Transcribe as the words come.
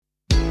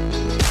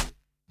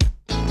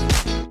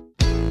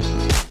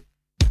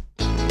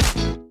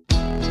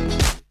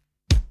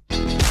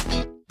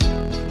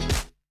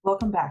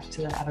Welcome back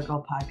to the Atta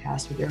Girl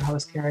podcast with your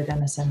host, Kara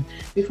Dennison.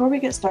 Before we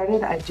get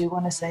started, I do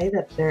want to say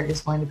that there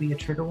is going to be a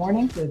trigger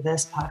warning for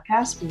this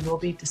podcast. We will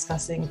be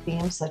discussing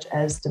themes such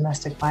as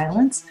domestic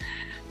violence,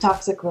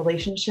 toxic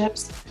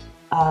relationships,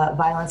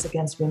 violence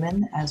against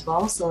women as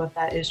well. So if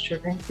that is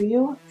triggering for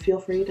you, feel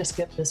free to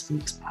skip this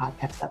week's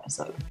podcast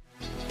episode.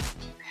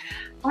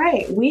 All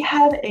right, we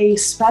have a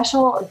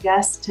special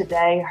guest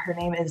today. Her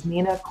name is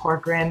Nina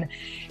Corcoran.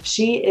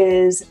 She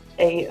is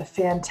a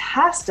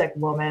fantastic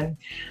woman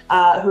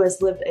who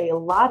has lived a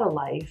lot of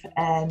life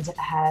and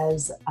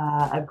has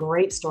a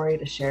great story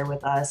to share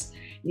with us.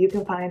 You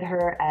can find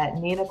her at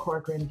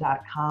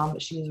ninacorcoran.com.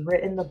 She's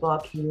written the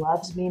book, He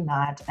Loves Me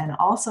Not, and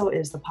also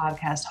is the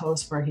podcast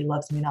host for He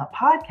Loves Me Not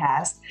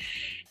podcast,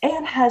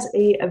 and has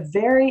a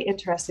very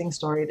interesting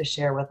story to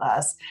share with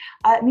us.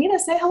 Nina,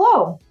 say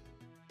hello.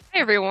 Hi,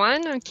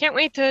 everyone. I can't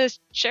wait to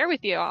share with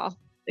you all.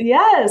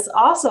 Yes,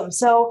 awesome.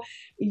 So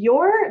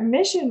your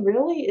mission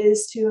really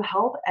is to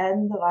help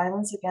end the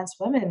violence against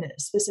women,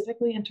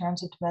 specifically in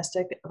terms of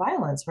domestic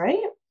violence,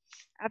 right?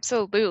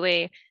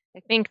 Absolutely. I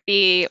think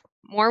the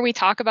more we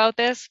talk about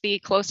this, the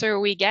closer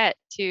we get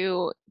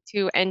to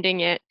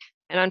ending it.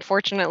 And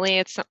unfortunately,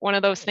 it's one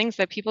of those things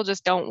that people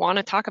just don't want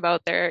to talk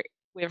about.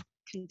 We've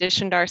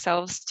conditioned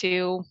ourselves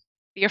to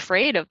be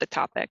afraid of the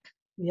topic.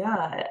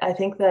 Yeah, I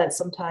think that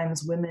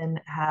sometimes women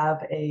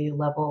have a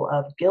level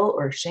of guilt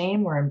or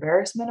shame or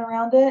embarrassment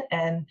around it.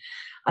 And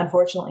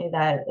unfortunately,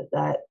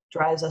 that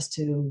drives us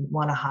to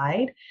want to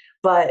hide.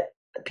 But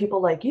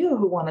people like you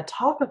who want to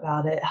talk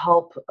about it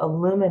help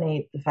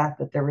illuminate the fact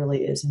that there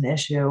really is an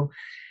issue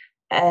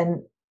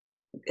and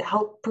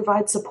help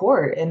provide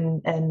support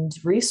and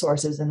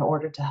resources in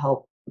order to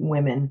help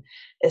women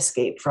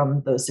escape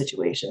from those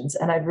situations.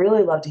 And I'd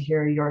really love to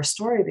hear your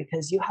story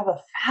because you have a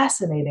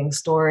fascinating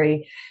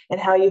story and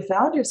how you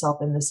found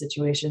yourself in this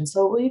situation.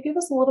 So will you give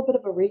us a little bit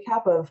of a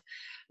recap of,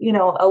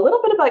 a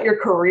little bit about your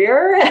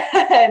career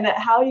and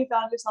how you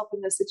found yourself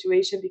in this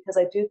situation? Because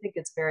I do think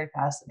it's very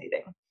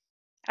fascinating.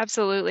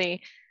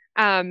 Absolutely.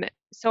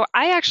 So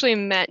I actually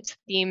met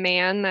the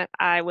man that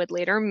I would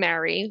later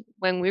marry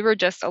when we were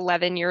just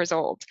 11 years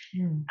old.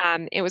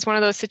 It was one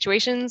of those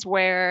situations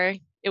where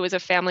it was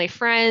a family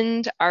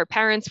friend, our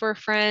parents were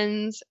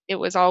friends. It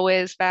was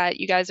always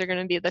that you guys are going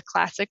to be the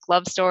classic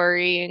love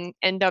story and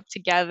end up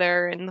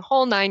together and the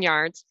whole 9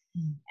 yards.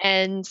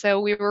 And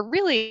so we were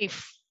really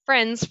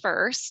friends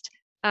first.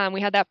 We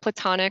had that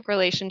platonic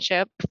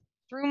relationship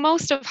through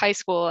most of high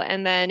school,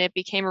 and then it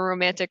became a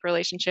romantic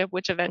relationship,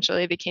 which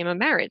eventually became a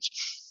marriage.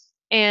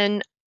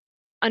 And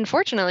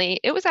unfortunately,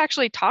 it was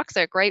actually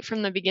toxic right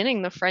from the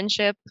beginning, the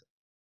friendship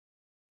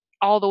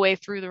all the way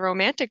through the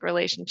romantic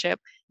relationship.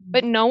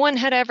 But no one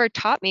had ever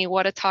taught me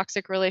what a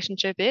toxic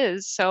relationship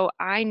is. So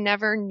I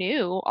never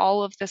knew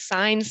all of the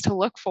signs to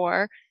look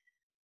for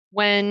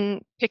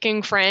when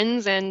picking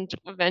friends and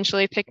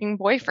eventually picking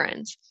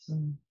boyfriends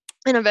and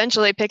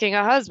eventually picking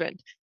a husband.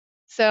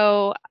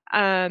 So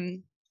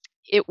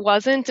it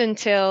wasn't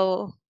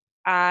until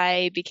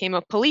I became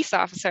a police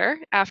officer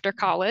after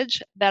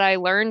college that I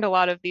learned a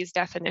lot of these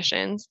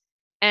definitions.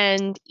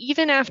 And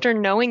even after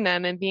knowing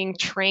them and being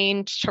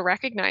trained to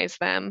recognize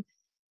them,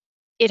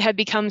 it had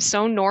become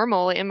so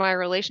normal in my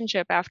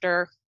relationship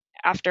after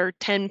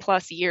 10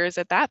 plus years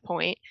at that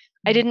point.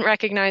 I didn't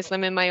recognize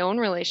them in my own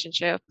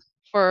relationship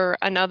for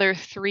another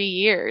 3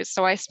 years.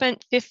 So I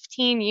spent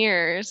 15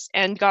 years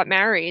and got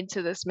married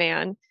to this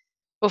man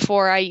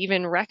before I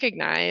even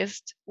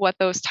recognized what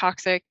those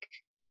toxic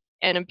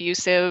and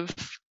abusive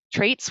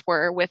traits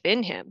were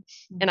within him.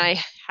 And I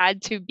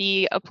had to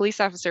be a police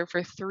officer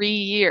for 3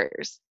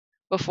 years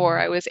before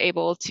I was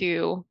able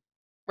to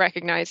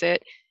recognize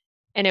it.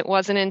 And it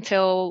wasn't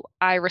until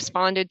I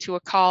responded to a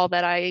call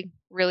that I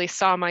really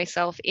saw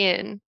myself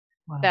in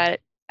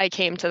that I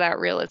came to that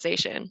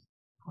realization.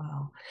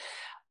 Wow.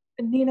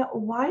 Nina,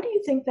 why do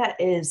you think that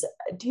is?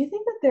 Do you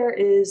think that there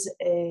is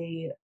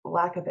a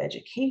lack of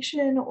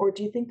education, or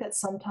do you think that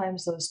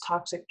sometimes those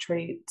toxic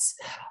traits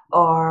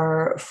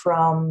are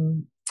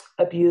from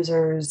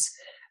abusers?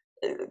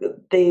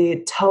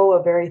 They toe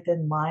a very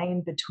thin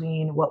line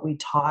between what we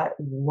taught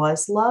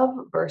was love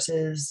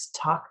versus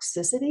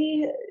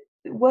toxicity.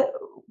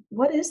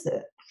 What is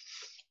it?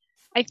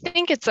 I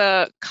think it's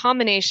a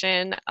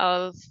combination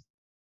of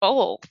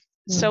both.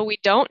 So we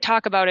don't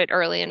talk about it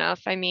early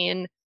enough. I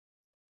mean,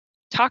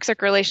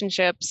 toxic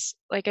relationships,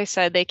 like I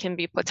said, they can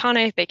be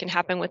platonic, they can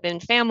happen within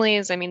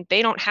families. I mean,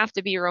 they don't have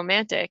to be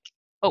romantic,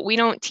 but we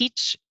don't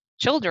teach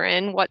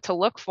children what to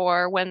look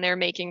for when they're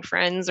making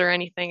friends or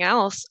anything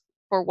else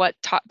for what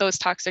those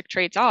toxic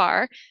traits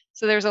are.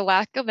 So there's a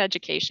lack of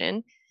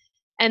education.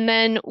 And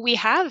then we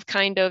have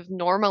kind of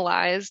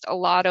normalized a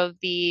lot of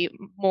the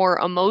more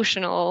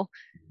emotional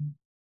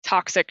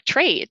toxic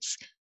traits.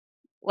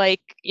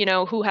 Like,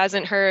 who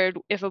hasn't heard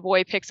if a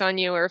boy picks on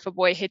you or if a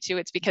boy hits you,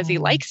 it's because he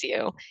likes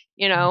you,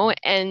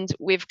 and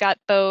we've got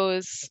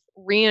those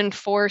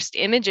reinforced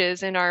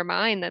images in our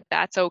mind that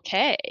that's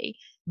okay.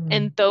 Mm.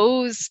 And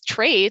those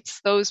traits,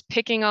 those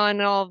picking on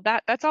and all of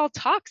that, that's all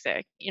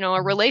toxic.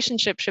 A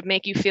relationship should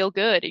make you feel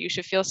good. You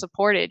should feel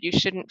supported. You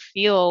shouldn't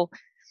feel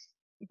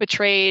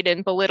betrayed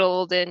and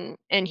belittled and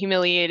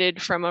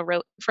humiliated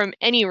from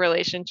any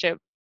relationship,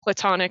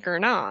 platonic or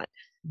not.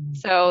 Mm.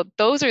 So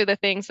those are the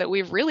things that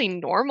we've really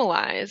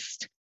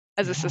normalized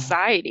as a Yeah.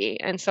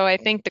 society. And so I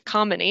think the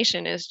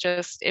combination is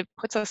just, it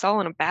puts us all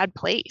in a bad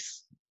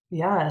place.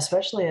 Yeah,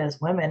 especially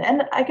as women,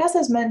 and I guess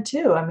as men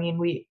too. I mean,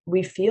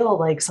 we feel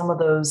like some of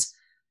those.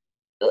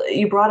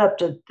 You brought up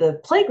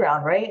the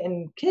playground, right?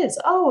 And kids,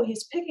 oh,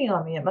 he's picking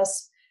on me. It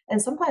must. And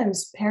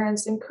sometimes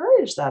parents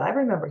encourage that. I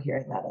remember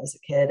hearing that as a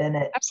kid, and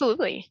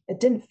Absolutely.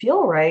 it didn't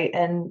feel right.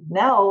 And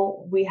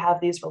now we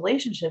have these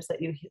relationships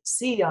that you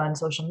see on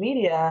social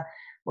media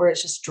where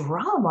it's just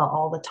drama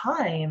all the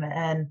time,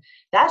 and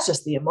that's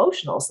just the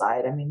emotional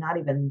side. I mean, not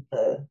even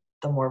the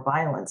more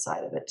violent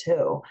side of it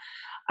too.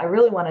 I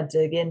really want to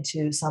dig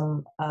into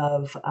some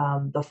of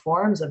the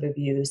forms of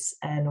abuse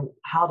and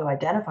how to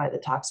identify the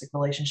toxic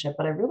relationship.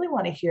 But I really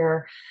want to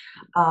hear,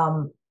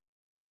 um,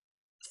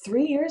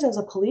 3 years as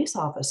a police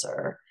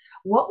officer.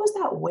 What was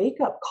that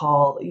wake up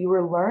call? You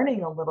were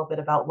learning a little bit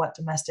about what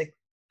domestic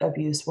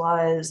abuse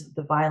was,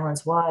 the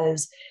violence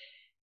was.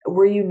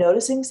 Were you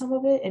noticing some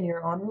of it in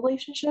your own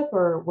relationship,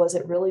 or was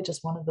it really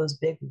just one of those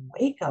big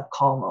wake up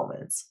call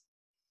moments?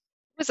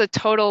 It was a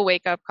total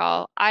wake up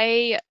call.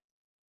 I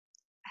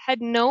had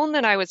known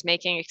that I was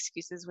making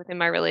excuses within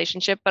my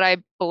relationship, but I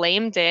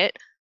blamed it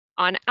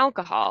on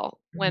alcohol.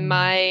 When Mm.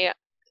 my,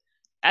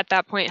 at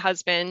that point,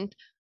 husband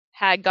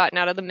had gotten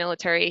out of the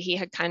military, he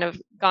had kind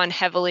of gone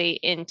heavily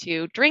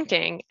into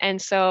drinking.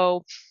 And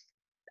so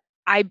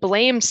I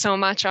blamed so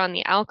much on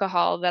the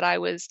alcohol that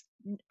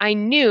I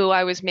knew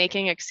I was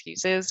making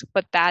excuses,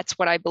 but that's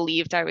what I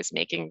believed I was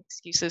making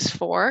excuses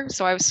for.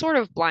 So I was sort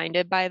of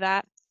blinded by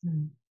that.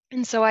 Mm.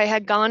 And so I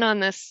had gone on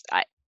this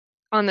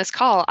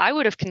call. I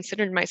would have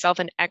considered myself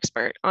an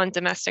expert on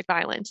domestic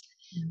violence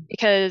Mm.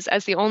 because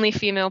as the only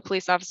female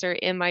police officer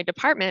in my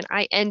department,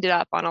 I ended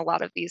up on a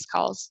lot of these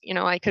calls.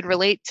 I could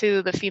relate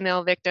to the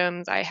female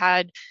victims. I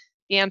had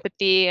the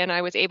empathy and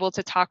I was able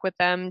to talk with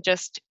them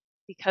just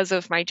because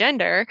of my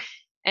gender.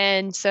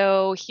 And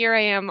so here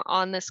I am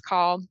on this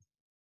call,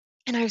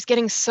 and I was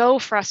getting so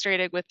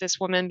frustrated with this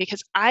woman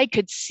because I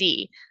could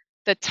see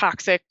the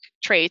toxic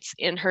traits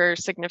in her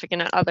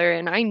significant other.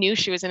 And I knew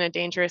she was in a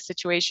dangerous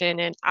situation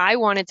and I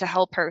wanted to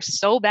help her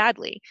so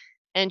badly.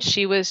 And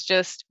she was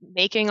just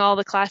making all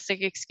the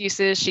classic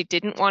excuses. She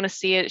didn't want to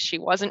see it. She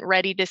wasn't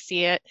ready to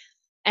see it.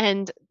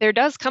 And there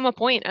does come a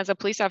point as a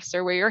police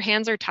officer where your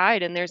hands are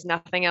tied and there's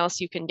nothing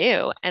else you can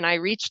do. And I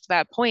reached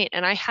that point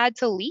and I had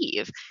to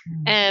leave.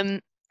 Mm.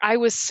 And I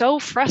was so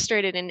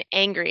frustrated and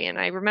angry. And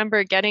I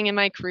remember getting in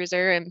my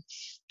cruiser and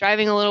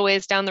driving a little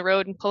ways down the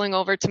road and pulling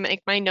over to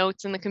make my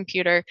notes in the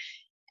computer.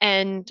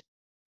 And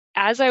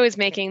as I was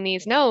making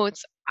these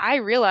notes, I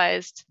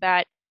realized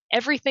that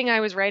everything I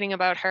was writing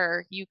about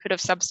her, you could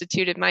have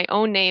substituted my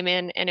own name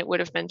in and it would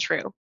have been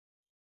true.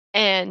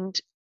 And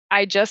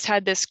I just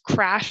had this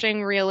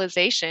crashing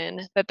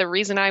realization that the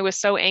reason I was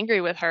so angry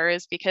with her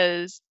is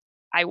because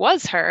I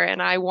was her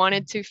and I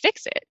wanted to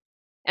fix it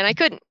and I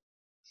couldn't.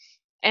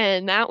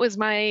 And that was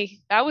my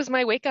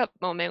wake up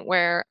moment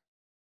where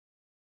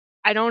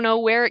I don't know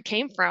where it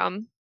came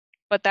from,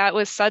 but that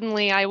was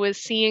suddenly I was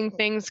seeing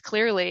things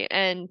clearly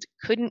and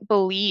couldn't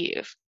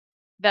believe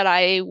that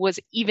I was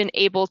even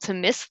able to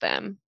miss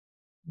them.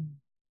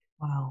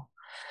 Wow.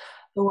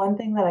 The one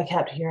thing that I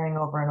kept hearing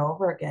over and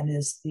over again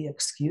is the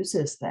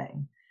excuses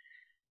thing.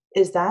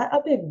 Is that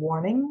a big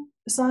warning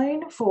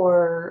sign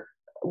for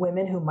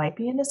women who might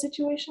be in a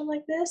situation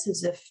like this?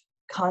 Is if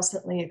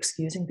constantly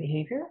excusing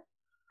behavior?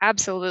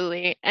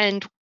 Absolutely.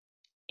 And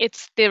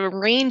it's the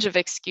range of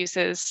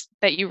excuses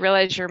that you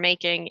realize you're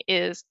making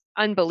is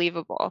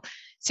unbelievable.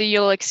 So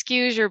you'll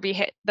excuse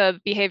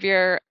the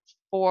behavior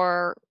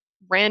for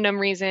random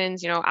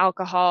reasons,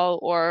 alcohol,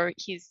 or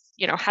he's,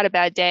 had a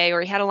bad day,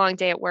 or he had a long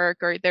day at work,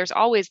 or there's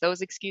always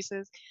those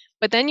excuses.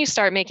 But then you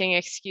start making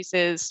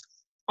excuses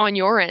on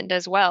your end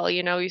as well.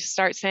 You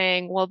start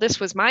saying, well, this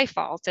was my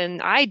fault,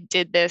 and I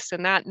did this,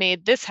 and that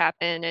made this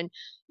happen. And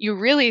you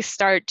really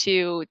start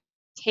to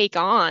take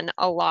on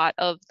a lot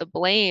of the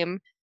blame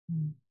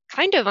Mm.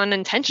 kind of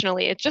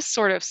unintentionally. It just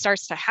sort of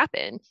starts to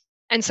happen.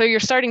 And so you're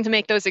starting to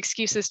make those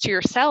excuses to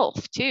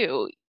yourself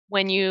too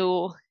when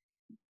you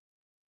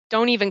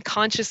don't even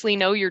consciously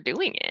know you're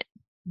doing it.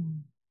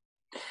 Mm.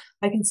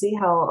 I can see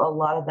how a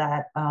lot of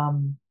that,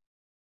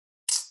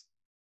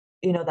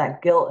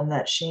 that guilt and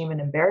that shame and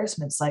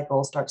embarrassment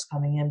cycle starts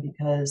coming in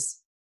because,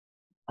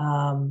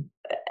 um,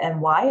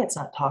 and why it's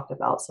not talked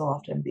about so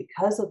often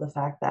because of the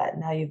fact that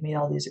now you've made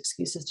all these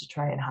excuses to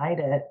try and hide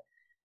it.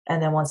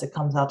 And then once it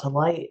comes out to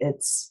light,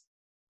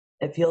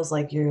 it feels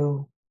like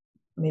you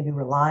maybe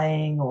were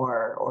lying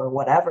or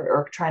whatever,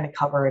 or trying to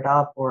cover it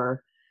up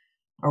or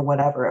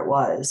whatever it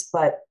was.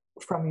 But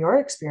from your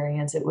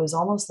experience, it was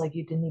almost like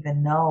you didn't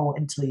even know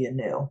until you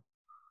knew.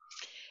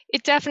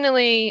 It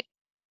definitely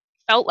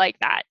felt like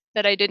that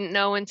I didn't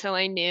know until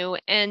I knew.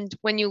 And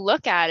when you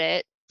look at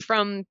it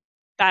from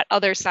that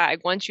other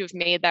side, once you've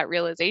made that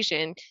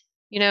realization,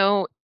 you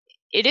know,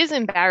 it is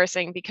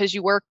embarrassing because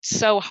you worked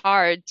so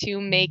hard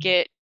to make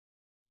it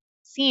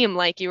seem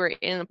like you were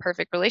in a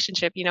perfect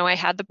relationship. I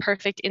had the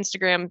perfect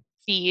Instagram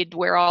feed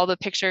where all the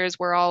pictures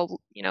were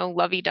all,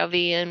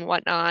 lovey-dovey and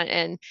whatnot.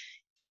 And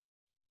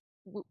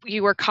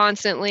you were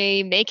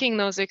constantly making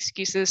those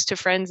excuses to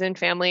friends and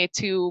family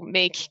to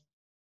make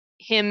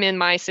him in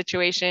my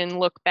situation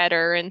look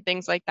better and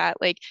things like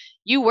that. Like,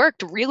 you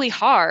worked really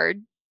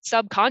hard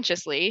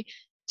subconsciously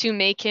to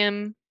make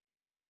him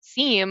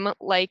seem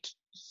like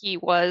he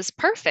was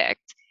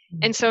perfect.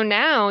 And so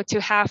now to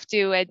have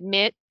to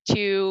admit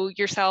to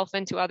yourself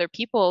and to other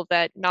people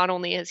that not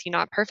only is he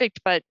not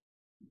perfect, but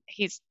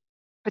he's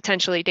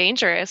potentially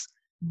dangerous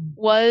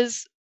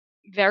was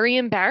very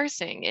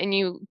embarrassing. And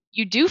you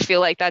do feel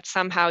like that's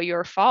somehow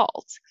your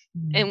fault.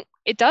 And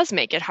it does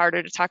make it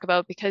harder to talk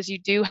about because you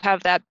do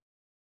have that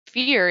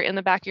fear in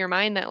the back of your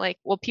mind that, like,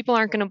 well, people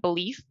aren't going to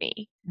believe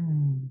me.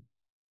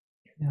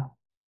 Yeah.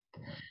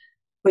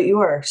 But you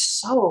are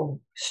so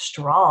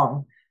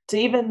strong to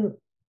even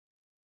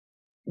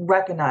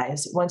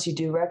recognize, once you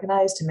do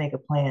recognize, to make a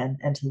plan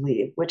and to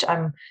leave, which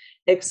I'm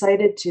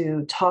excited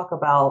to talk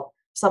about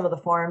some of the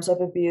forms of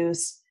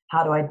abuse,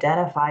 how to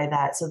identify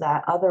that so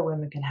that other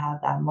women can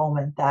have that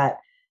moment, that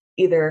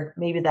either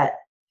maybe that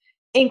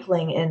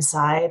inkling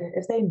inside,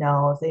 if they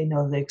know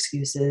the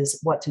excuses,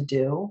 what to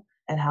do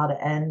and how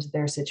to end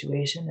their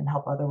situation and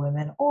help other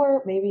women,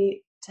 or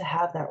maybe to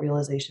have that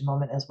realization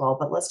moment as well.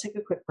 But let's take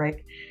a quick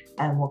break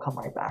and we'll come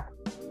right back.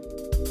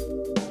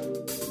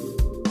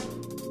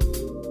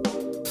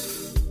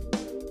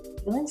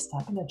 Feeling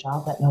stuck in a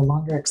job that no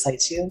longer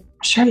excites you?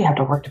 Sure, you have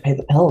to work to pay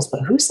the bills,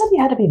 but who said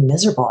you had to be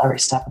miserable every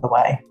step of the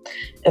way?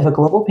 If a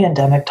global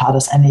pandemic taught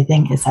us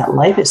anything, it's that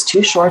life is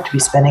too short to be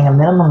spending a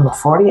minimum of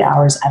 40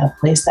 hours at a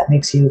place that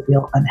makes you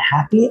feel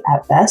unhappy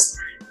at best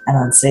and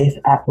unsafe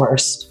at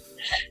worst.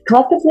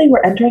 Collectively,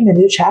 we're entering a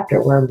new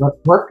chapter where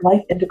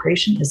work-life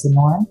integration is the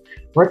norm,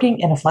 working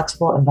in a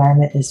flexible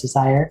environment is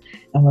desired,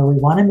 and where we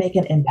want to make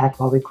an impact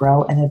while we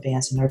grow and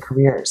advance in our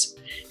careers.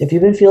 If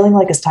you've been feeling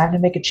like it's time to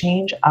make a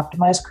change,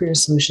 Optimized Career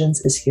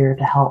Solutions is here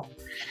to help.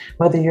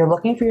 Whether you're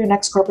looking for your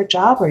next corporate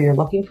job or you're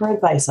looking for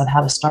advice on how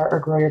to start or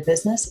grow your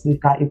business,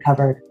 we've got you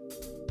covered.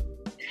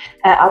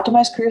 At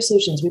Optimized Career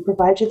Solutions, we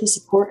provide you the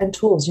support and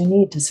tools you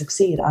need to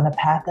succeed on a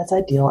path that's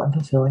ideal and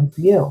fulfilling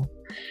for you.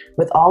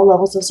 With all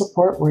levels of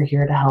support, we're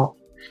here to help.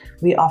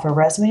 We offer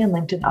resume and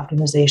LinkedIn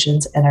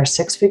optimizations, and our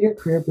 6-figure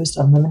Career Boost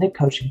Unlimited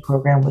coaching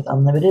program with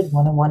unlimited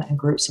one-on-one and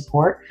group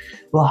support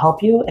will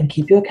help you and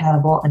keep you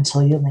accountable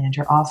until you land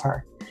your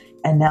offer.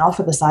 And now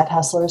for the side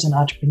hustlers and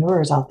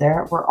entrepreneurs out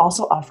there, we're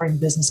also offering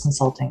business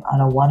consulting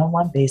on a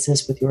one-on-one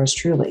basis with yours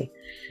truly.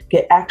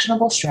 Get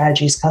actionable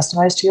strategies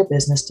customized to your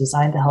business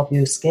designed to help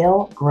you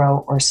scale,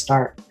 grow, or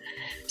start.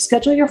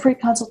 Schedule your free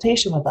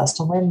consultation with us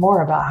to learn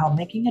more about how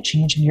making a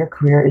change in your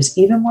career is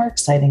even more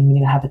exciting when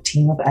you have a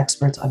team of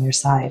experts on your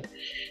side.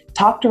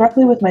 Talk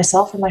directly with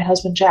myself or my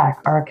husband,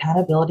 Jack, our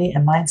accountability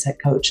and mindset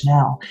coach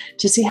now,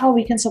 to see how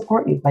we can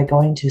support you by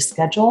going to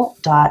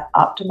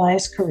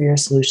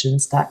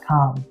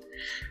schedule.optimizedcareersolutions.com.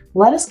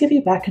 Let us give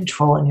you back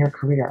control in your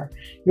career.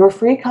 Your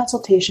free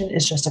consultation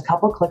is just a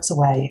couple clicks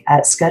away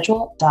at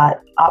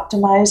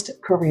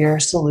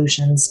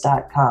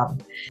schedule.optimizedcareersolutions.com.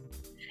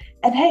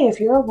 And hey, if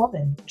you're a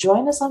woman,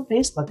 join us on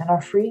Facebook in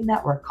our free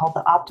network called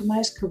the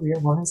Optimized Career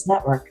Women's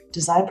Network,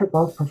 designed for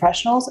both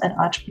professionals and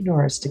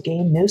entrepreneurs to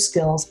gain new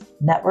skills,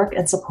 network,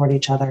 and support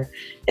each other.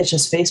 It's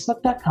just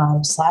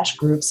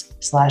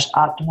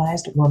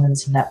facebook.com/groups/Optimized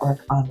Women's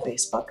Network on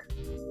Facebook.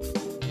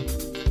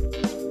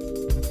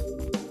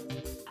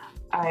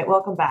 All right,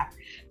 welcome back.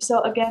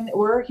 So again,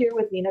 we're here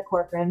with Nina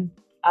Corcoran.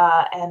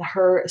 And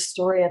her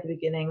story at the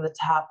beginning, the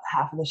top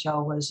half of the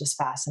show, was just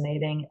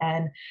fascinating.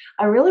 And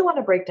I really want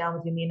to break down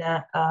with you,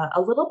 Nina, a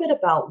little bit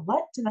about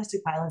what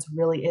domestic violence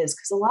really is.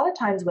 Because a lot of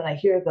times when I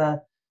hear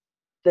the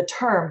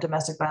term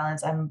domestic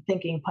violence, I'm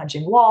thinking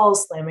punching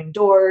walls, slamming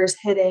doors,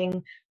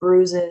 hitting,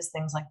 bruises,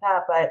 things like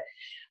that. But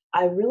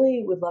I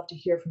really would love to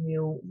hear from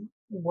you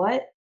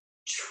what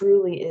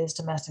truly is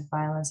domestic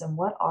violence and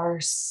what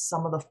are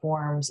some of the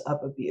forms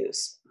of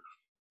abuse?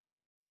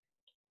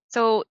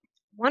 So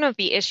one of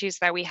the issues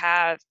that we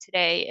have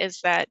today is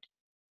that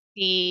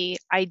the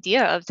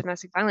idea of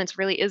domestic violence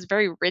really is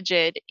very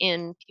rigid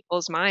in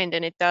people's mind,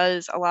 and it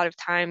does a lot of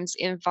times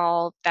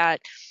involve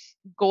that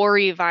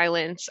gory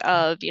violence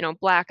of,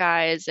 black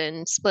eyes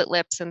and split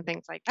lips and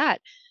things like that.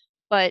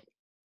 But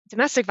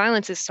domestic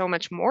violence is so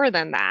much more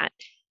than that.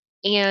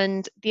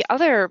 And the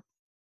other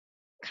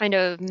kind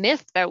of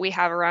myth that we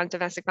have around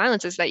domestic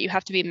violence is that you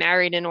have to be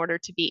married in order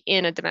to be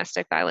in a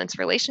domestic violence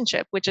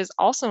relationship, which is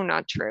also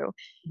not true.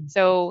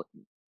 So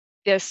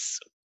this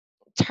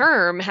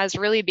term has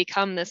really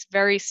become this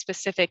very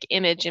specific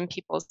image in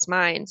people's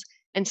minds.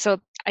 And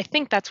so I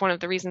think that's one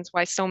of the reasons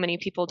why so many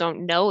people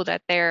don't know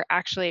that they're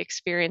actually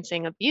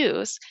experiencing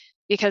abuse,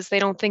 because they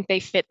don't think they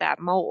fit that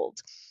mold.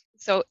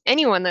 So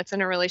anyone that's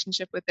in a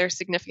relationship with their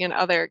significant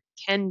other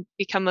can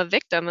become a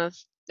victim of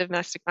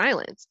domestic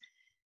violence.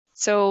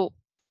 So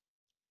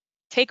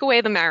take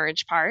away the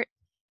marriage part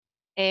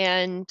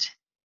and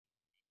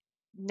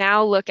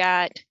now look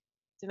at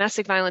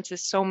domestic violence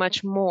is so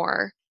much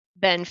more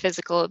than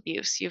physical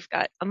abuse. You've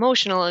got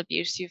emotional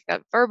abuse, you've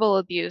got verbal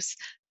abuse,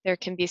 there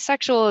can be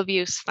sexual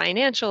abuse,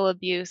 financial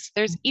abuse.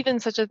 There's even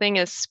such a thing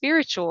as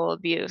spiritual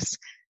abuse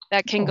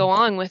that can go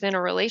on within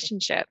a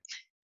relationship.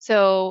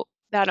 So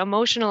that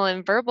emotional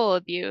and verbal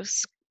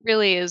abuse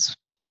really is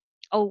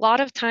a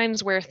lot of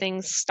times where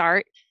things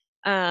start.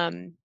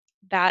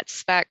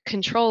 That's that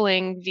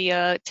controlling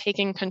via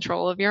taking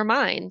control of your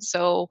mind.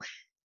 So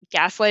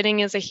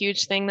gaslighting is a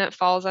huge thing that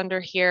falls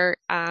under here,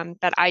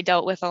 that I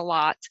dealt with a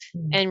lot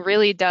and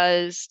really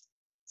does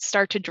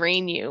start to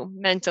drain you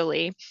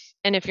mentally.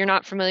 And if you're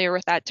not familiar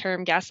with that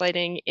term,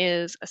 gaslighting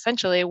is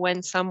essentially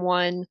when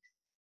someone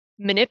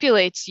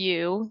manipulates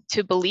you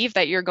to believe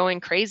that you're going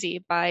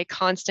crazy by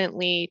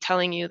constantly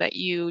telling you that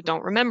you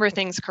don't remember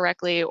things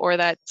correctly or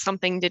that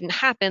something didn't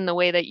happen the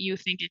way that you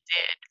think it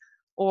did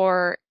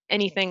or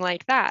anything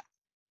like that.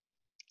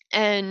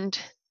 And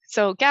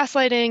so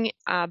gaslighting,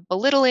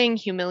 belittling,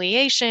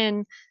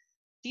 humiliation,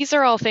 these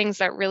are all things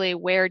that really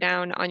wear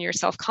down on your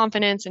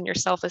self-confidence and your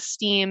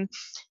self-esteem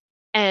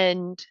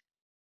and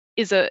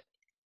is a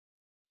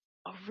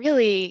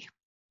really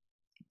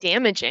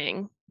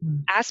damaging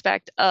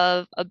aspect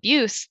of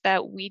abuse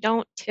that we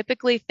don't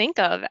typically think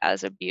of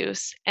as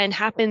abuse and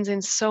happens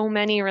in so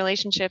many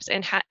relationships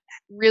and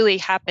really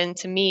happened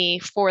to me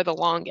for the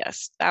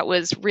longest. That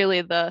was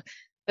really the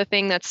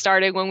thing that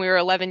started when we were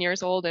 11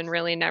 years old and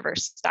really never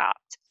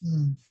stopped.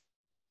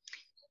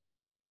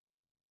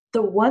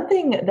 The one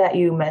thing that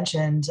you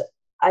mentioned,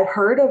 I've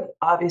heard of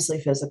obviously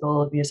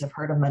physical abuse, I've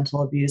heard of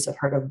mental abuse, I've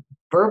heard of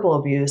verbal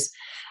abuse.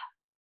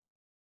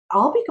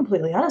 I'll be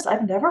completely honest,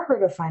 I've never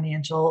heard of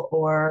financial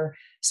or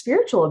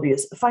spiritual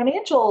abuse.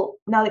 Financial,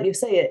 now that you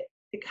say it,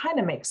 it kind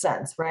of makes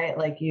sense, right?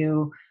 Like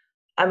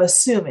I'm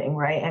assuming,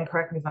 right? And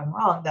correct me if I'm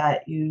wrong,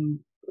 that you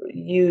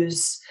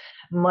use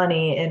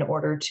money in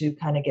order to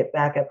kind of get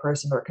back at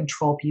person or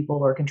control people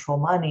or control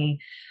money.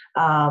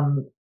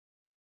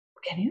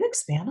 Can you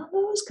expand on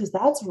those? Because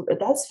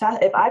that's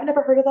fast. If I've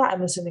never heard of that,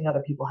 I'm assuming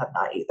other people have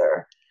not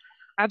either.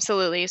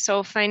 Absolutely.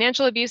 So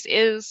financial abuse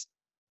is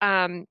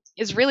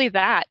really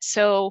that.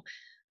 So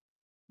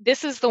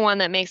this is the one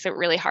that makes it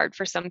really hard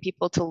for some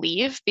people to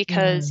leave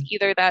because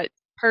either that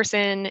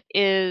person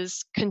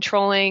is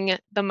controlling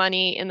the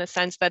money in the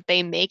sense that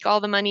they make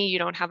all the money, you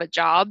don't have a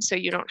job, so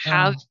you don't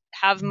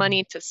have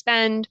money to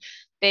spend.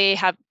 They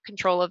have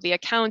control of the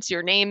accounts,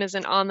 your name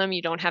isn't on them,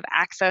 you don't have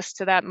access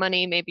to that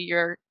money. Maybe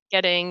you're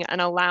getting an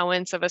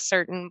allowance of a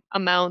certain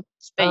amount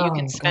that you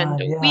can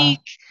spend a week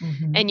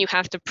and you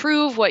have to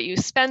prove what you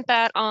spent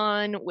that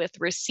on with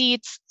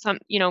receipts,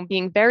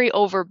 being very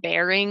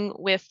overbearing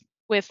with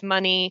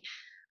money.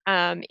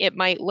 It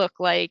might look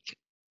like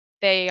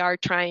they are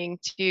trying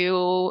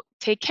to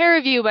take care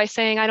of you by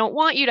saying, I don't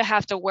want you to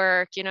have to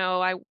work.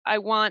 I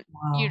want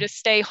you to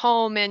stay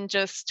home and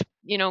just,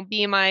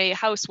 be my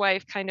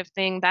housewife kind of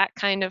thing, that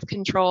kind of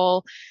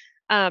control.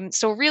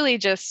 So really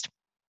just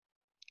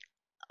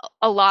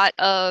a lot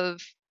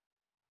of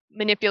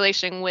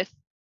manipulation with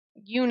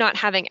you not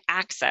having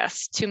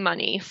access to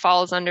money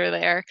falls under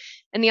there.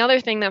 And the other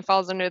thing that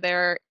falls under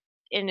there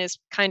and is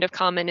kind of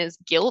common is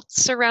guilt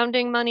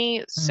surrounding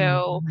money.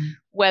 So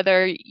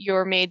whether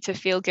you're made to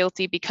feel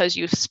guilty because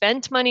you've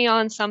spent money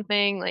on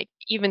something, like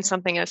even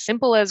something as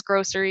simple as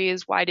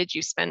groceries, why did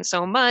you spend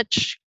so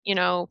much,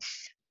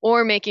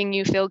 or making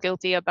you feel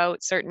guilty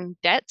about certain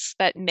debts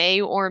that may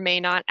or may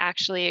not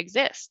actually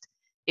exist.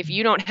 If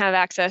you don't have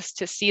access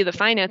to see the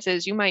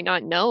finances, you might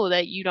not know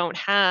that you don't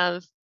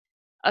have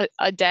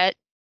a debt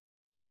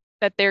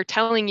that they're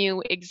telling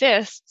you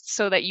exists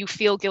so that you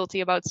feel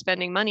guilty about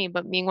spending money,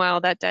 but meanwhile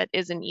that debt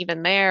isn't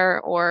even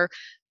there. Or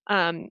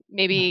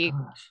maybe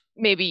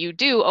you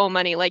do owe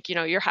money, like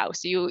your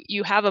house,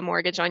 you have a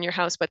mortgage on your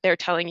house, but they're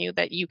telling you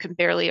that you can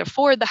barely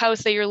afford the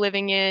house that you're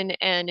living in,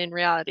 and in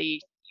reality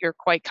you're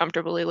quite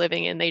comfortably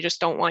living in. They just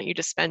don't want you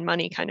to spend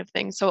money, kind of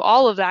thing. So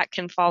all of that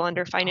can fall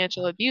under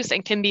financial abuse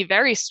and can be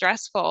very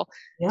stressful.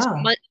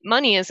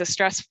 Money is a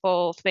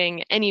stressful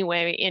thing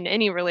anyway in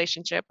any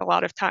relationship a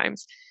lot of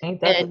times.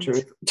 Ain't that the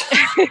truth?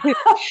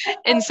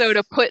 And so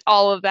to put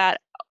all of that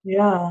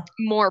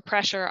more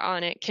pressure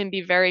on it can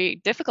be very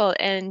difficult,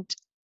 and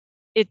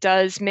it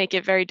does make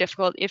it very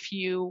difficult if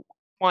you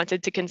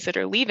wanted to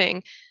consider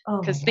leaving.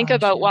 Because think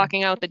about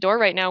walking out the door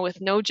right now with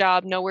no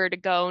job, nowhere to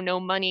go, no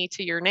money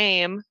to your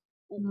name.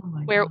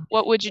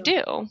 What would you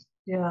do?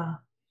 Yeah.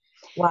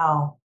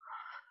 Wow.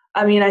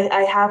 I mean,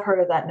 I have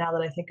heard of that now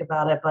that I think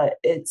about it, but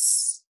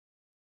it's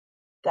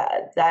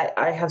that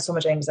I have so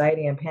much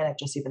anxiety and panic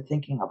just even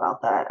thinking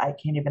about that. I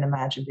can't even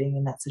imagine being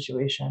in that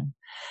situation.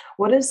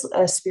 What does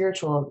a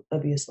spiritual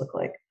abuse look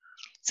like?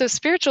 So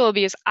spiritual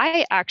abuse,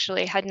 I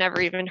actually had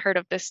never even heard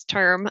of this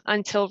term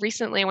until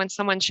recently when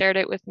someone shared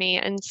it with me.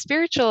 And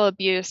spiritual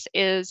abuse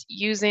is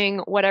using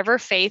whatever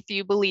faith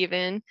you believe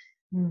in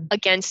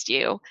against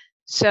you.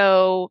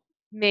 So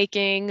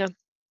making,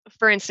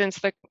 for instance,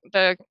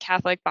 the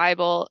Catholic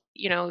Bible,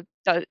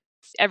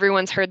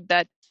 everyone's heard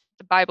that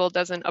the Bible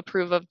doesn't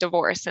approve of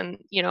divorce and,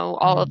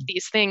 all of Mm.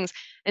 these things.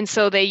 And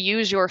so they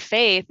use your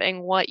faith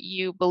and what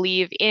you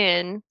believe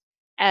in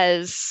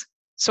as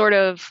sort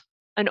of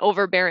an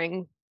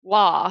overbearing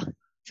law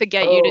to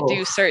get you to Oh,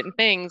 do certain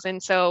things.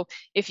 And so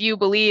if you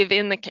believe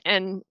in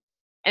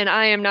and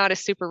I am not a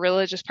super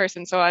religious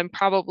person, so I'm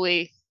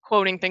probably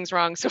quoting things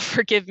wrong, so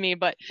forgive me,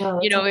 but no,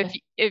 that's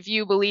okay. if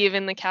you believe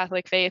in the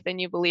Catholic faith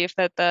and you believe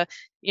that the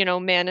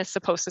man is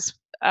supposed to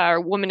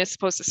or woman is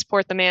supposed to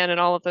support the man and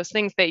all of those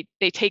things, they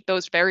take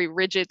those very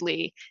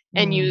rigidly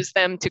and Mm. use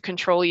them to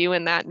control you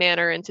in that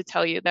manner and to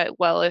tell you that,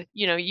 well,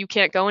 you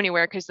can't go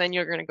anywhere because then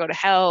you're going to go to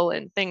hell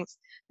and things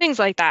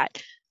like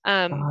that.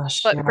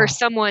 Gosh, But for yeah.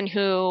 someone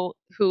who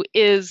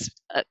is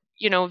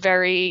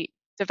very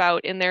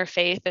devout in their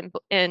faith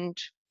and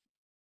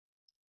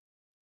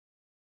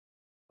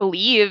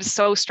believes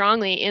so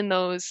strongly in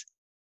those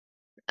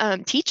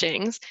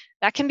teachings,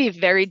 that can be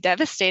very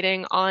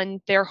devastating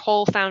on their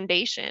whole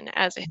foundation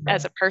as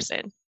a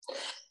person.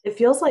 It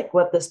feels like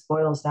what this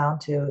boils down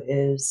to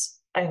is,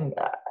 and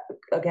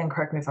again,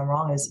 correct me if I'm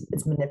wrong, is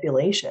it's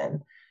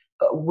manipulation.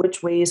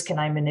 Which ways can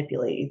I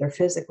manipulate? Either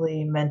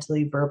physically,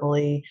 mentally,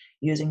 verbally,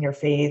 using your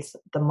faith,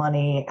 the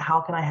money.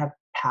 How can I have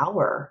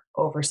power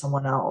over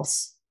someone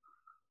else?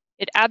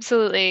 It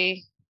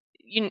absolutely,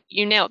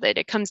 you nailed it.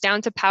 It comes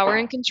down to power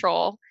and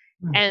control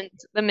Mm. and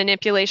the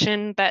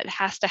manipulation that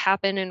has to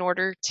happen in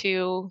order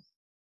to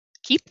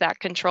keep that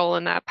control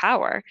and that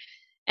power.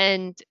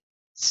 And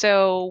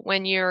so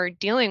when you're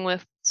dealing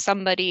with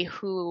somebody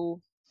who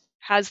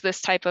has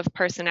this type of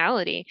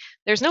personality,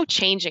 there's no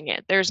changing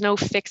it. There's no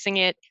fixing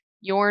it.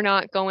 You're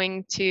not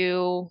going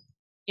to,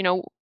 you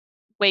know,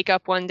 wake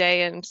up one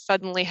day and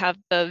suddenly have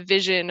the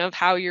vision of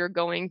how you're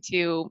going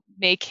to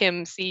make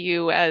him see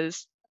you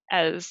as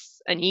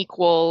an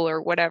equal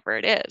or whatever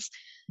it is.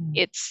 Mm.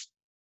 It's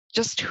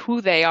just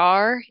who they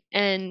are,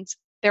 and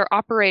they're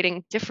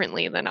operating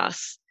differently than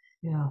us.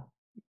 Yeah.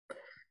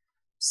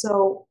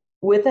 So,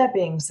 with that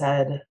being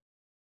said,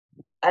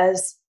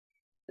 as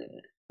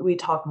we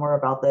talk more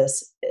about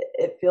this,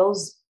 it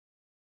feels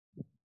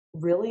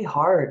really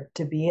hard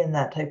to be in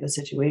that type of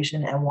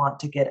situation and want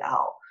to get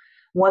out.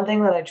 One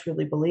thing that I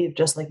truly believe,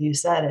 just like you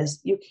said,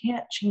 is you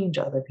can't change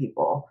other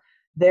people.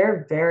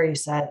 They're very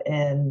set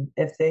in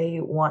if they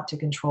want to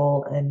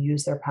control and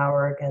use their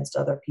power against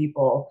other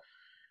people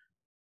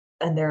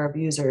and their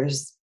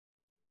abusers,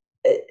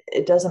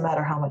 it doesn't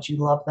matter how much you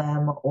love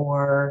them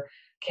or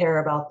care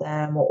about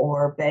them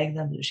or beg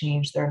them to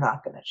change, they're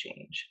not going to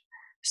change.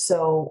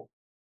 So,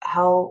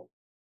 how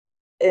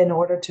in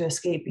order to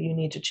escape, you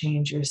need to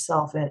change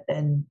yourself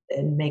and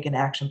make an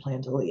action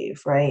plan to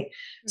leave, right?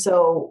 Mhm.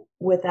 So,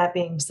 with that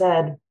being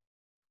said,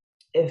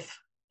 if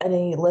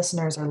any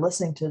listeners are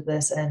listening to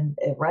this and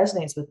it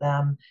resonates with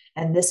them,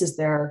 and this is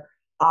their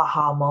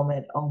aha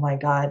moment, oh my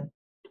God,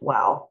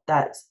 wow,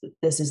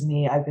 this is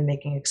me. I've been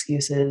making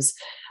excuses.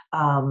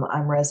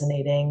 I'm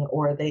resonating,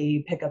 or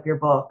they pick up your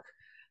book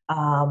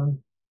um,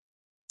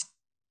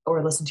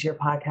 or listen to your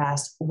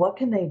podcast. What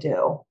can they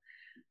do?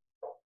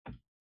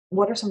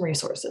 What are some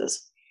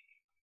resources?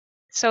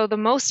 So the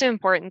most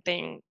important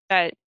thing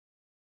that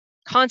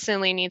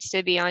constantly needs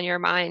to be on your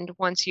mind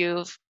once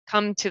you've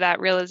come to that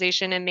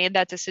realization and made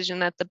that decision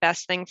that the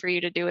best thing for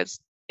you to do is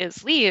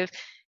leave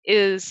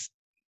is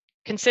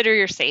consider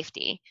your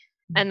safety.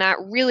 And that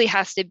really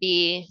has to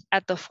be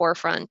at the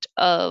forefront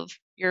of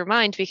your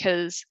mind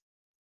because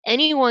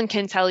anyone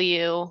can tell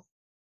you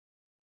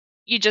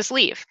you just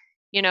leave.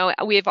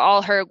 We've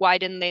all heard, why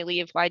didn't they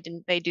leave? Why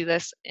didn't they do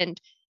this? And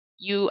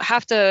you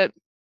have to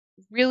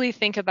really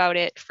think about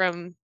it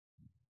from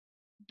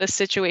the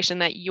situation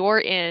that you're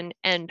in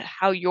and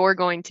how you're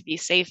going to be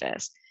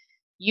safest.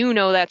 You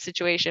know that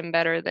situation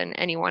better than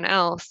anyone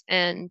else.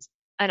 And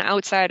an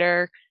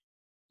outsider,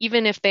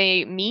 even if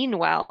they mean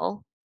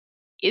well,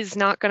 is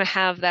not going to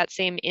have that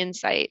same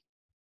insight.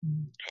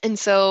 And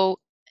so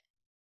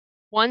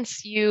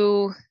once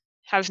you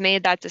have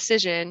made that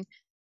decision,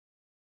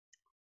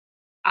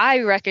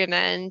 I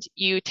recommend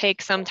you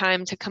take some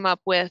time to come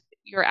up with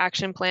your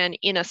action plan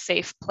in a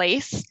safe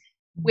place,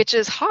 which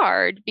is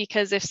hard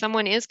because if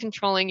someone is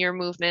controlling your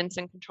movements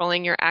and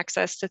controlling your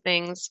access to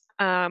things,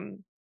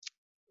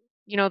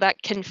 that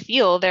can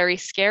feel very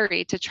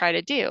scary to try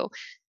to do.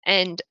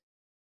 And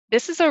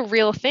this is a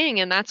real thing.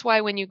 And that's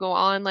why when you go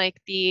on like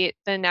the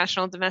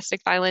National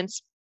Domestic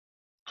Violence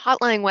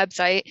Hotline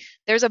website,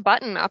 there's a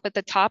button up at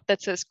the top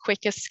that says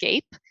quick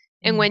escape.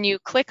 And Mm. when you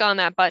click on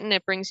that button,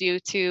 it brings you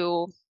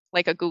to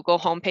like a Google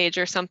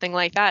homepage or something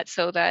like that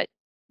so that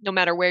no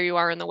matter where you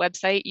are on the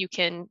website, you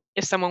can,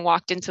 if someone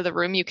walked into the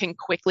room, you can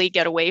quickly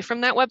get away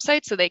from that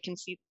website so they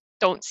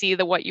don't see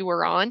what you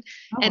were on.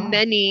 Oh, And wow.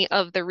 many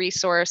of the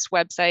resource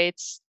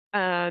websites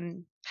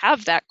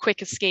have that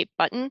quick escape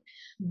button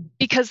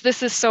because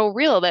this is so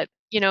real that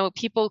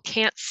people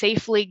can't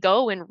safely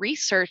go and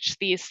research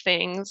these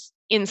things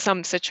in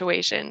some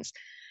situations.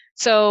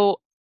 So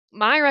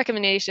my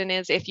recommendation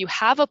is if you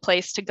have a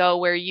place to go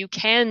where you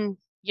can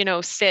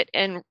sit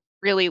and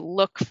really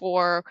look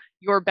for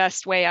your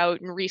best way out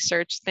and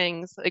research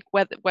things like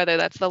whether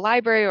that's the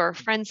library or a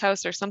friend's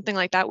house or something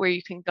like that, where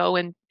you can go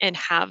and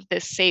have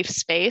this safe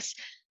space.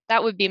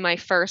 That would be my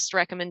first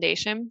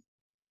recommendation,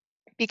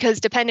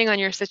 because depending on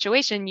your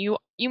situation, you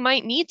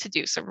might need to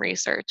do some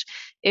research.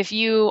 If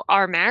you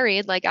are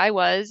married like I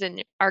was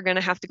and are going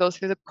to have to go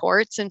through the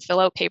courts and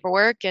fill out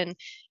paperwork and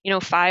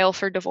file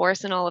for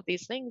divorce and all of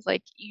these things,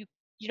 like you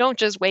don't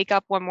just wake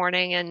up one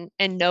morning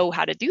and know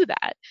how to do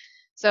that.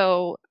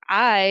 So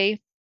I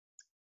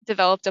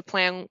developed a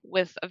plan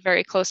with a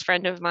very close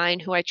friend of mine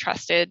who I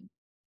trusted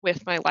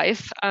with my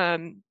life,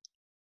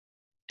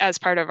 as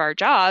part of our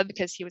job,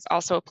 because he was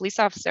also a police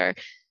officer.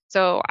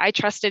 So I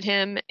trusted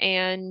him,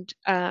 and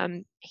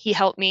he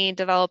helped me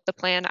develop the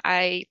plan.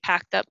 I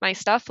packed up my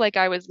stuff like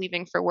I was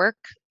leaving for work.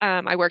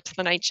 I worked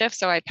the night shift,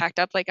 so I packed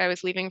up like I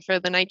was leaving for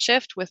the night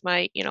shift with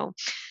my,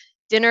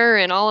 dinner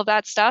and all of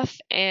that stuff.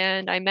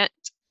 And I met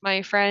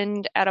my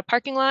friend at a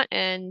parking lot,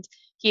 and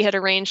he had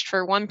arranged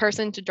for one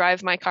person to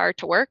drive my car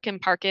to work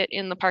and park it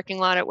in the parking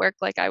lot at work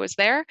like I was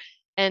there.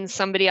 And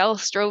somebody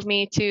else drove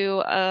me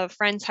to a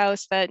friend's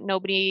house that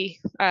nobody,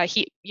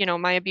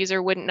 my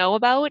abuser wouldn't know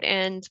about.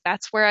 And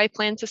that's where I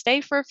planned to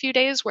stay for a few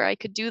days, where I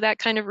could do that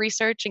kind of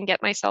research and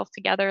get myself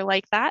together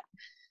like that.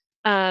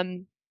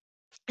 And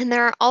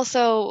there are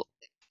also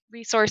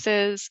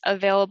resources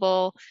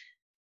available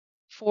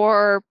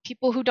for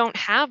people who don't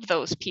have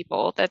those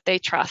people that they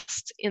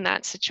trust in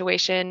that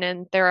situation.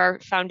 And there are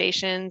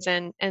foundations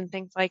and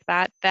things like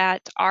that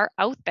that are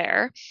out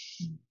there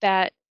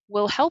that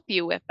will help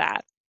you with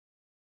that.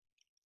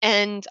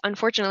 And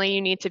unfortunately,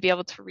 you need to be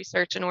able to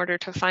research in order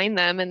to find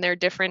them. And they're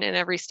different in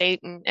every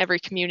state, and every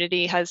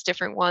community has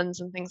different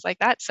ones and things like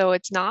that. So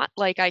it's not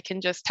like I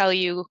can just tell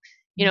you,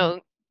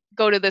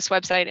 go to this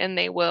website and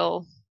they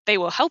will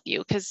help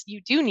you, because you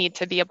do need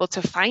to be able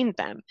to find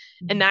them.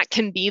 And that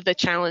can be the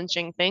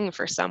challenging thing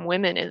for some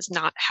women, is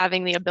not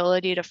having the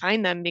ability to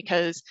find them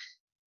because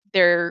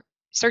their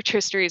search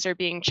histories are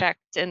being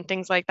checked and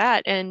things like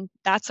that. And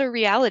that's a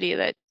reality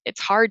that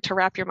it's hard to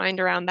wrap your mind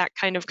around, that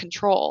kind of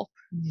control.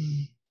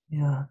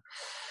 Yeah.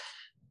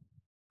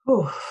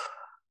 Whew.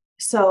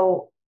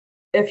 So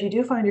if you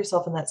do find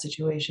yourself in that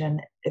situation,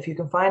 if you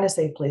can find a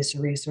safe place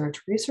to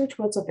research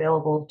what's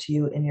available to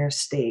you in your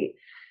state.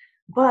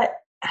 But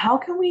how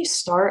can we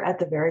start at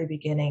the very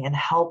beginning and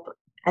help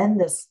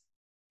end this,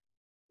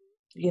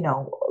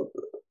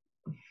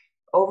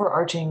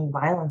 overarching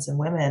violence in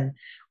women?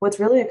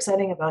 What's really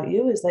exciting about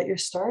you is that you're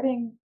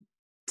starting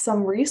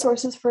some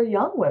resources for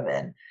young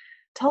women.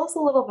 Tell us a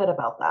little bit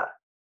about that.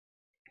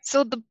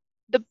 So the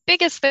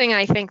biggest thing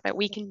I think that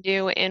we can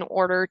do in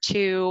order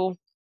to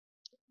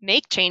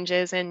make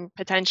changes and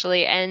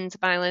potentially end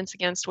violence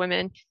against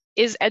women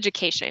is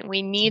education.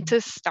 We need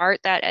to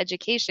start that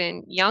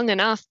education young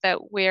enough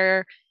that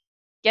we're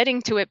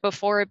getting to it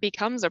before it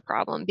becomes a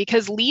problem,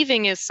 because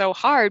leaving is so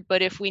hard.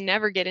 But if we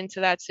never get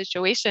into that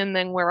situation,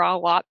 then we're a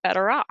lot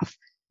better off.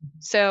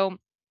 So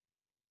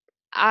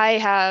I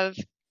have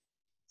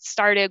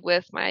started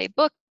with my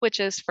book,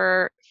 which is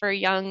for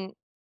young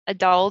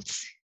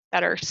adults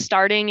that are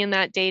starting in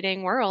that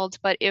dating world.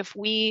 But if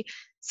we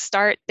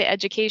start the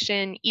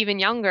education even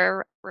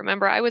younger,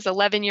 remember, I was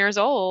 11 years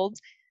old,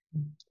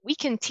 we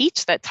can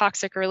teach that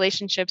toxic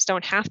relationships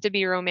don't have to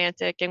be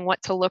romantic, and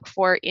what to look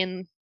for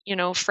in,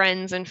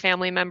 friends and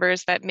family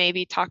members that may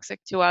be toxic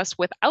to us,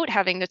 without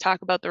having to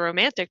talk about the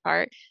romantic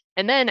part.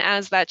 And then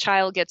as that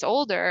child gets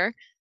older,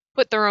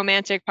 put the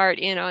romantic part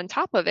in on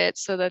top of it,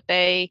 so that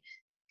they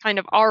kind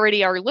of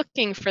already are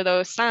looking for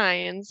those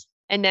signs,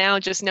 and now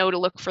just know to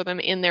look for them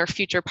in their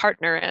future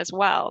partner as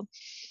well.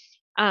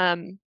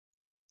 And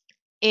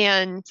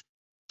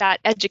that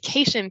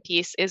education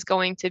piece is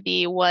going to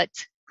be what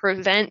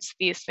prevents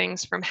these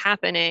things from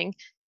happening,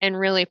 and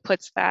really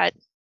puts that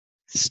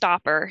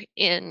stopper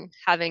in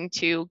having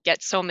to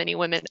get so many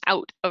women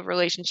out of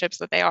relationships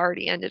that they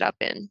already ended up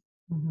in.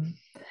 Mm-hmm.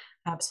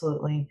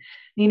 Absolutely.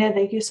 Nina,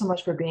 thank you so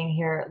much for being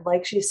here.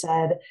 Like she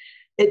said,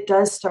 it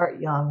does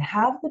start young.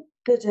 Have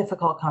the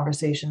difficult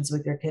conversations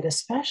with your kid,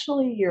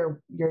 especially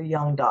your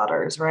young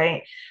daughters,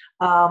 right?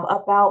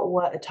 About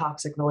what a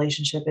toxic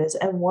relationship is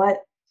and what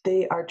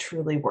they are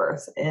truly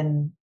worth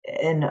in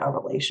a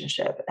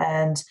relationship,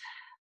 and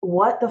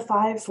what the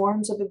 5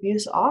 forms of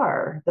abuse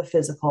are: the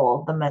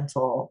physical, the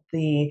mental,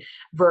 the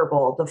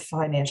verbal, the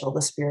financial,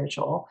 the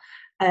spiritual.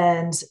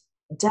 And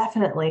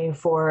definitely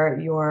for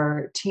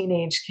your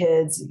teenage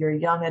kids, your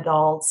young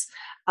adults,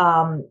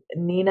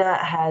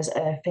 Nina has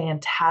a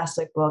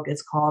fantastic book.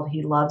 It's called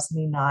He Loves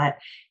Me Not.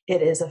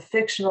 It is a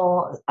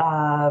fictional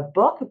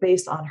book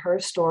based on her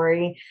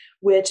story,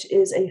 which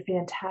is a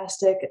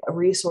fantastic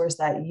resource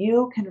that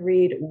you can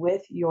read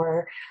with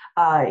your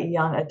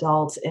young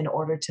adults in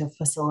order to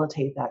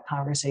facilitate that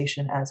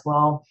conversation as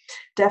well.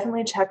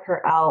 Definitely check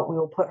her out. We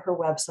will put her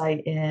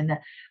website in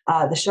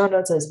the show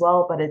notes as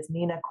well, but it's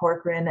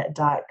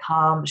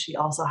ninacorcoran.com. She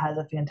also has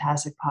a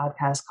fantastic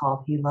podcast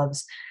called He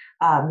Loves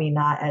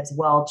Minat as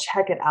well.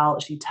 Check it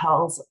out. She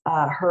tells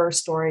her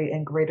story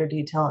in greater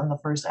detail in the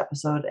first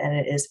episode, and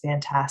it is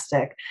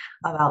fantastic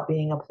about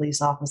being a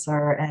police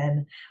officer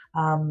and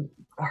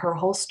her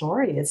whole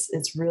story.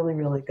 It's really,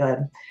 really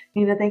good.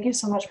 Nina, thank you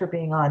so much for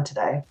being on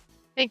today.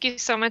 Thank you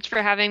so much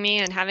for having me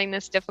and having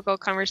this difficult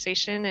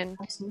conversation. And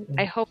Absolutely.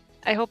 I hope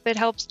it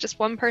helps just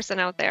one person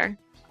out there.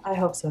 I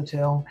hope so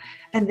too.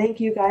 And thank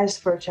you guys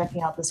for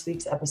checking out this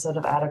week's episode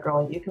of Atta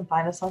Girl. You can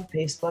find us on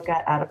Facebook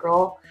at Atta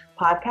Girl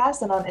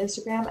Podcast and on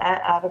Instagram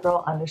at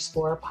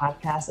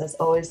 @AttaGirl_podcast. As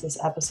always, this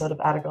episode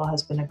of Atta Girl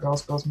has been a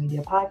Girls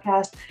Media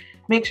podcast.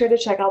 Make sure to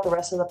check out the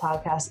rest of the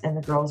podcast in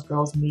the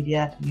Girls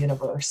Media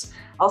universe.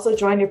 Also,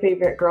 join your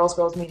favorite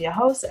Girls Media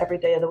hosts every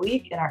day of the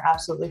week in our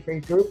absolutely free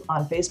group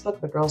on Facebook,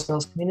 the Girls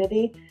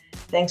Community.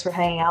 Thanks for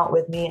hanging out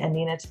with me and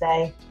Nina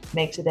today.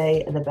 Make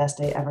today the best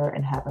day ever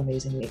and have an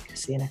amazing week.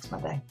 See you next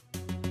Monday.